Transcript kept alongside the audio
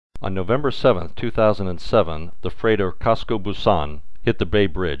On November 7, 2007, the freighter Cosco Busan hit the Bay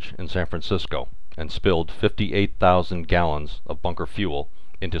Bridge in San Francisco and spilled 58,000 gallons of bunker fuel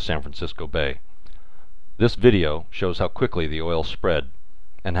into San Francisco Bay. This video shows how quickly the oil spread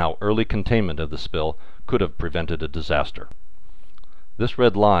and how early containment of the spill could have prevented a disaster. This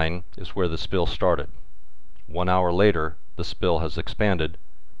red line is where the spill started. 1 hour later, the spill has expanded,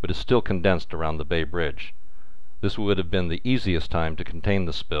 but is still condensed around the Bay Bridge. This would have been the easiest time to contain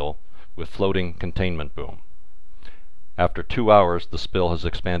the spill with floating containment boom. After 2 hours, the spill has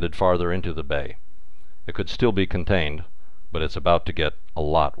expanded farther into the bay. It could still be contained, but it's about to get a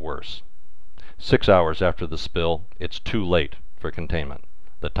lot worse. 6 hours after the spill, it's too late for containment.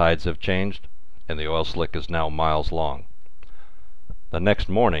 The tides have changed, and the oil slick is now miles long. The next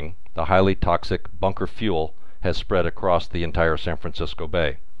morning, the highly toxic bunker fuel has spread across the entire San Francisco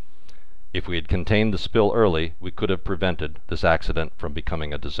Bay. If we had contained the spill early, we could have prevented this accident from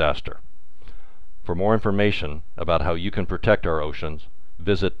becoming a disaster. For more information about how you can protect our oceans,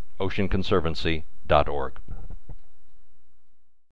 visit oceanconservancy.org.